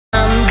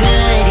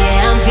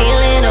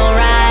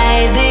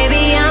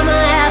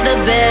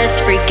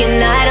second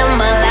night of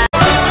my life.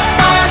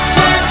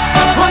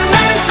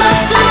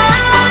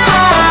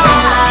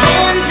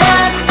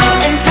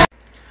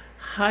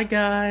 Hi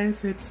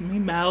guys, it's me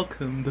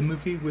Malcolm, the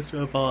movie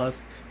Wizard of Oz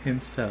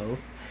himself,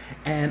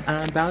 and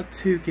I'm about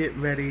to get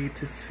ready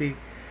to see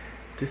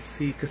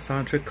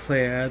Cassandra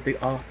Clare,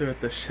 the author of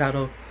the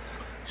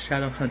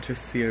Shadowhunters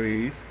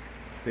series,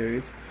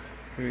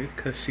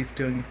 because she's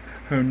doing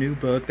her new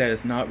book that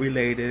is not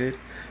related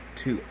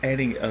to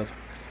any of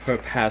her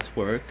past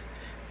work.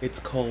 It's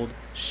called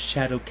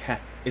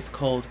It's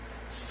called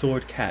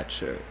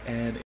Swordcatcher,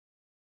 and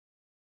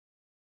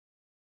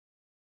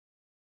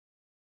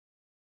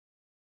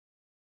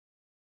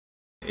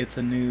it's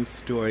a new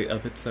story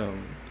of its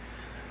own.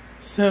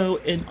 So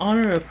in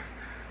honor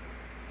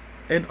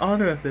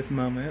of this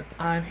moment,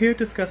 I'm here to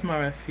discuss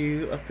my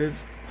review of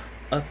this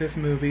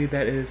movie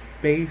that is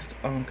based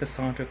on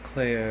Cassandra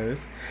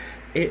Clare's.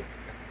 It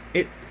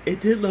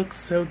did look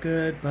so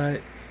good,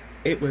 but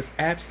it was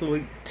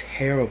absolutely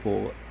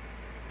terrible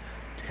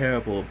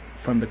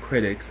from the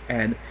critics,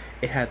 and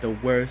it had the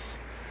worst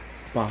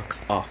box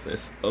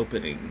office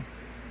opening.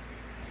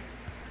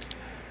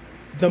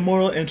 The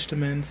Moral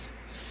Instruments,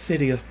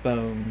 City of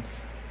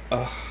Bones,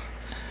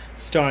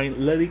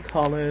 starring Lily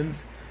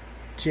Collins,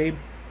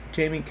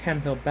 Jamie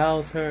Campbell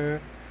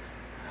Bowser,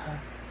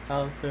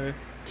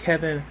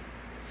 Kevin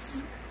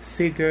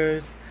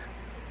Seegers,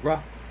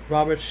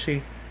 Robert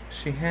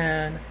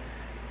Sheehan,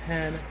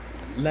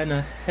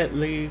 Lena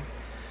Headey,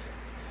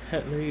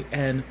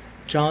 and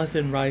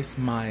Jonathan Rhys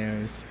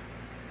Meyers.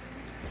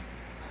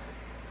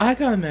 I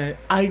gotta admit,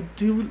 I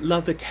do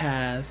love the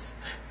cast.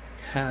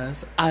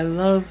 I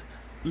love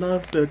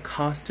the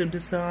costume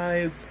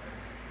designs,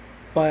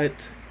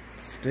 but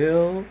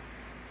still,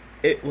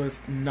 it was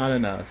not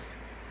enough.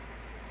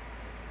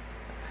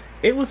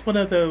 It was one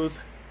of those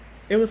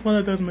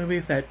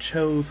movies that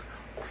chose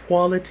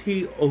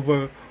quality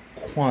over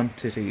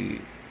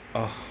quantity.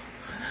 Oh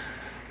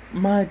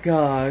my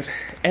god.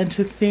 And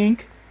to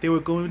think they were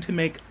going to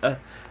make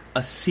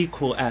a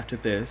sequel after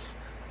this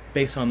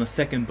based on the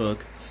second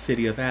book,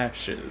 City of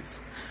Ashes.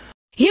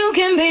 You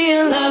can be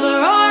a lover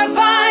or a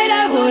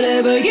fighter,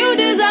 whatever you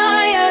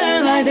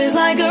desire. Life is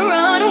like a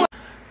runway.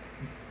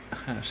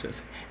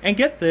 Ashes. And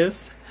get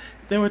this,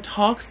 there were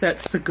talks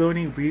that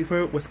Sigourney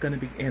Weaver was going to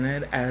be in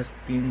it as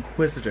the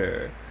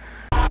Inquisitor.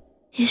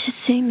 You should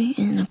see me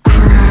in a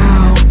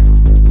crowd.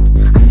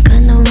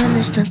 I'm gonna run,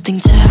 there's nothing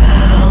to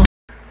help.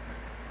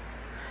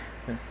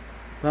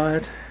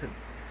 But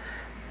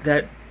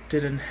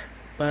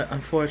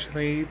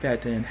unfortunately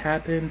that didn't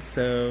happen,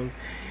 so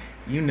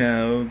you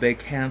know, they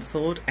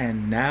canceled,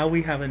 and now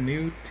we have a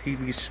new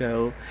TV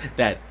show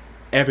that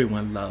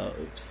everyone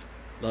loves,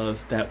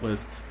 that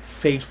was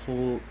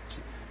faithful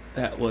to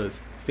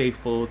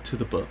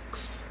the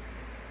books.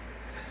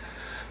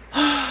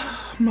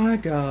 My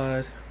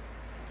god.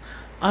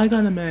 I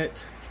gotta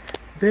admit,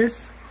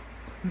 this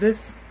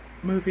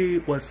movie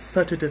was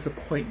such a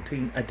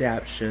disappointing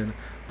adaptation,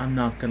 I'm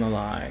not gonna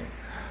lie.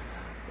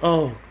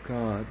 Oh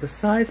god,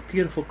 besides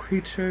beautiful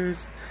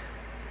creatures,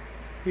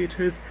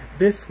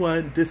 this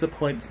one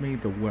disappoints me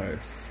the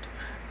worst.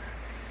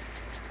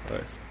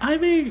 I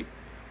mean,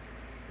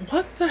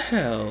 what the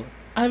hell?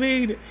 I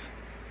mean,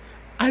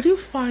 I do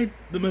find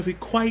the movie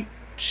quite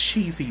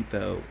cheesy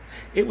though.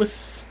 It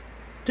was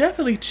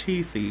definitely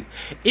cheesy.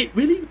 It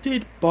really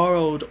did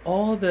borrowed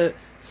all the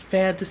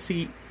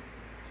fantasy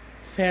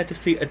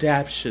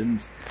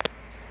adaptations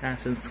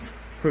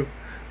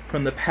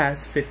from the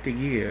past 50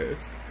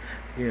 years.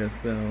 Yes,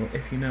 though,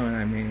 if you know what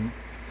I mean.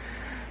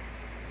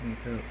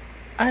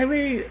 I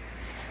mean,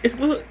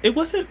 it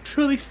wasn't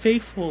truly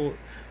faithful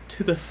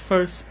to the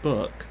first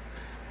book.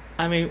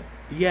 I mean,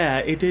 yeah,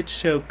 it did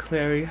show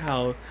Clary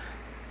how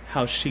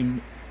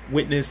she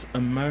witnessed a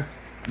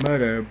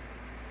murder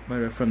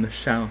from the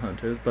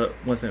Shadowhunters, but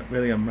wasn't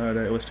really a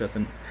murder, it was just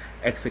an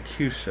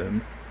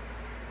execution.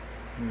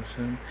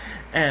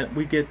 And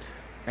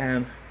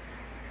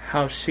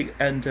how she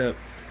ended up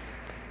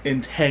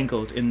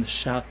entangled in the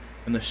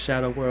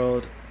shadow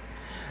world,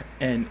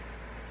 and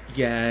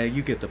yeah,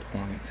 you get the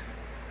point.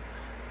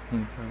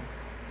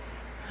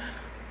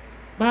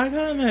 But I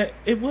gotta admit,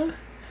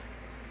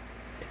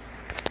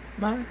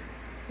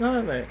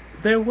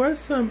 there were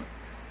some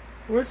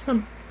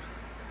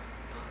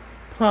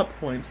plot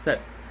points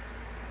that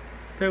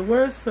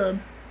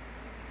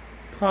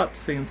plot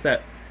scenes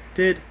that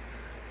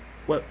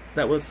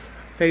was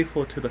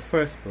faithful to the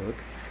first book.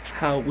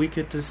 How we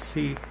get to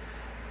see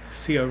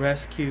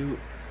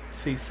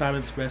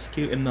Simon's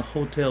rescue in the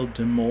Hotel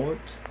de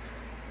Mort,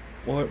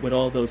 or with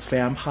all those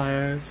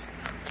vampires.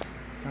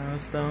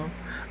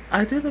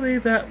 I do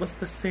believe that was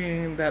the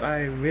scene that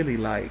I really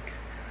like.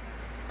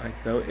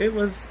 Though it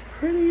was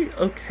pretty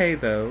okay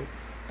though.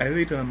 I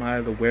really do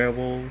admire the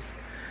werewolves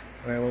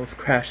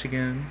crashing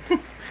in.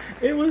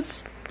 It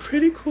was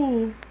pretty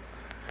cool.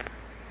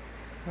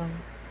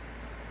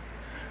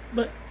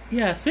 But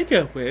yeah, speaking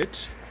of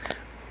which,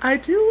 I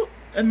do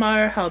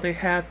admire how they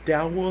have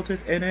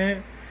Downworlders in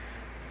it.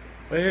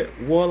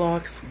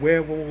 Warlocks,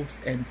 werewolves,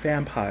 and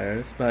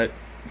vampires, but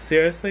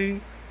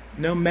seriously,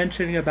 no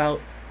mentioning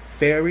about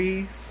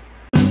fairies.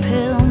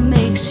 Pill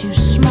makes you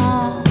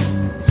small,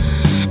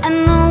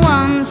 and the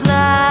ones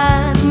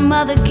that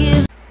mother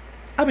gives.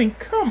 I mean,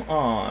 come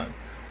on.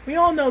 We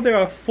all know there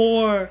are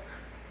four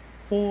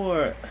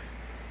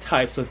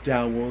types of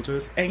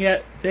Downworlders, and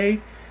yet they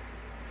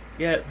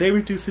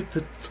reduce it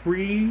to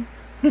 3.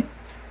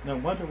 No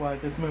wonder why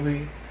this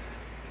movie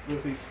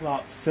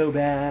flopped so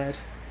bad.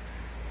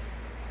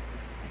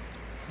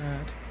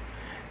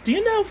 Do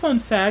you know, fun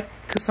fact,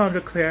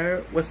 Cassandra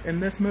Clare was in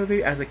this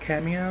movie as a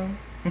cameo?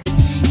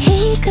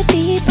 He could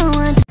be the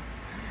one.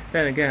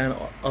 Then again,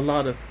 a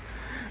lot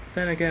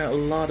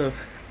of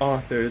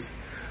authors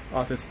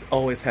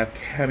always have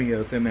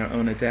cameos in their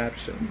own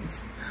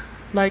adaptations,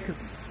 like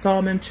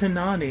Salman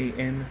Chinani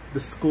in The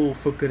School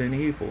for Good and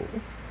Evil.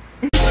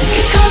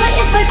 Karma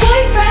is my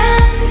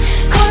boyfriend.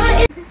 Karma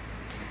is.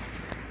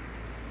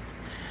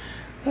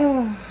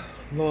 Oh,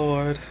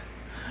 Lord.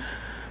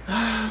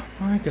 Oh,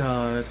 my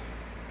God.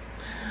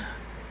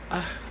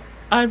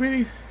 I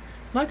really,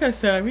 like I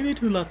said, I really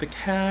do love the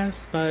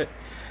cast, but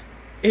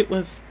it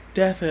was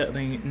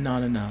definitely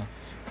not enough.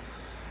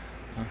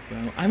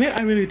 Also, I mean,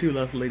 I really do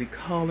love Lady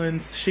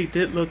Collins. She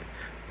did look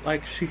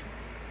like she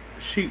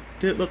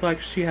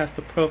has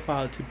the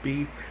profile to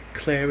be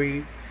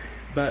Clary,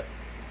 but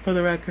for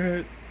the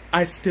record,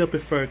 I still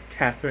prefer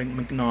Catherine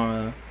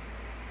McNamara.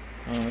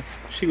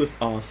 She was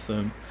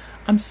awesome.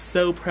 I'm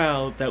so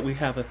proud that they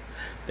have a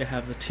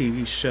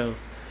TV show.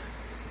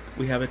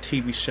 We have a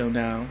TV show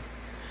now.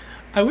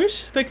 I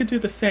wish they could do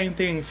the same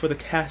thing for the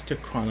Caster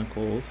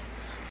Chronicles.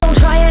 Don't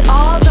try it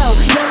all though.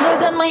 Younger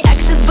than my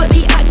exes, but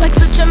he act like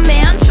such a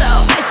man, so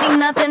I see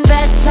nothing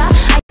better.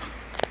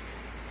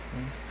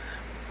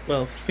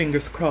 Well,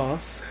 fingers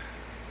crossed.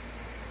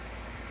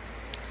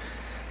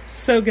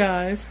 So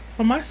guys,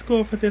 for my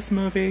score for this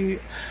movie,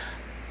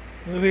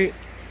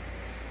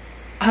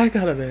 I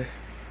gotta be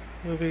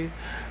movie.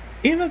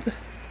 Even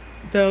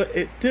though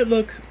it did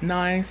look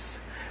nice,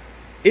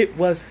 it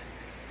was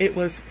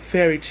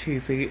very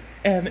cheesy,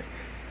 and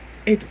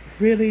it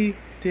really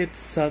did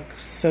suck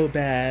so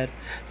bad.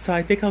 So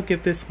I think I'll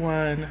give this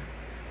one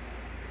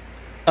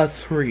a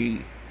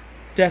 3.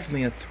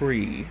 Definitely a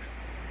 3.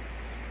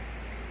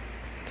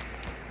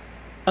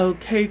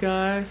 Okay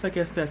guys, I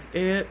guess that's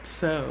it.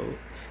 So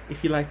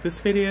if you like this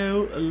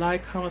video,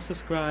 like, comment,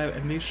 subscribe,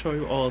 and make sure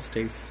you all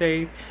stay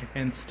safe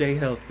and stay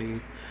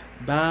healthy.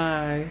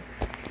 Bye.